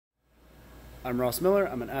I'm Ross Miller.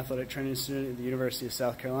 I'm an athletic training student at the University of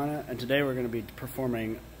South Carolina, and today we're going to be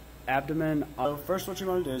performing abdomen. So first, what you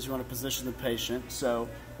want to do is you want to position the patient. So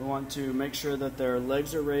we want to make sure that their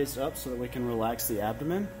legs are raised up so that we can relax the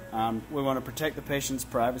abdomen. We want to protect the patient's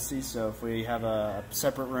privacy, so if we have a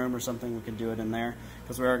separate room or something, we can do it in there,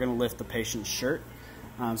 because we are going to lift the patient's shirt.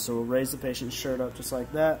 So we'll raise the patient's shirt up just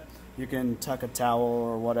like that. You can tuck a towel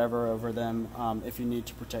or whatever over them if you need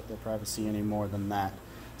to protect their privacy any more than that.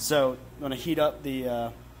 So I'm going to heat up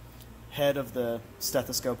the head of the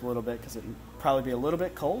stethoscope a little bit because it will probably be a little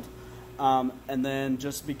bit cold, and then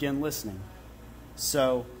just begin listening.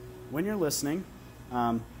 So when you're listening,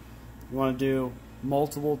 you want to do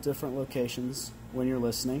multiple different locations when you're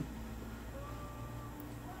listening.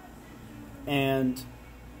 And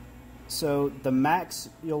so the max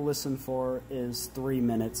you'll listen for is 3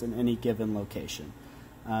 minutes in any given location.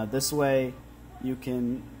 This way you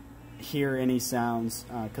can hear any sounds,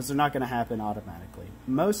 because they're not going to happen automatically.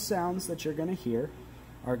 Most sounds that you're going to hear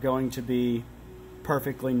are going to be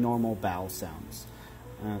perfectly normal bowel sounds.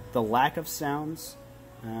 The lack of sounds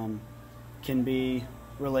can be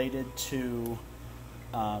related to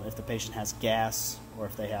if the patient has gas or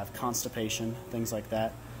if they have constipation, things like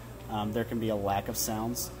that. There can be a lack of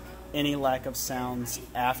sounds. Any lack of sounds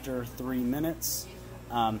after 3 minutes,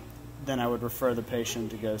 then I would refer the patient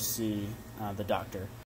to go see the doctor.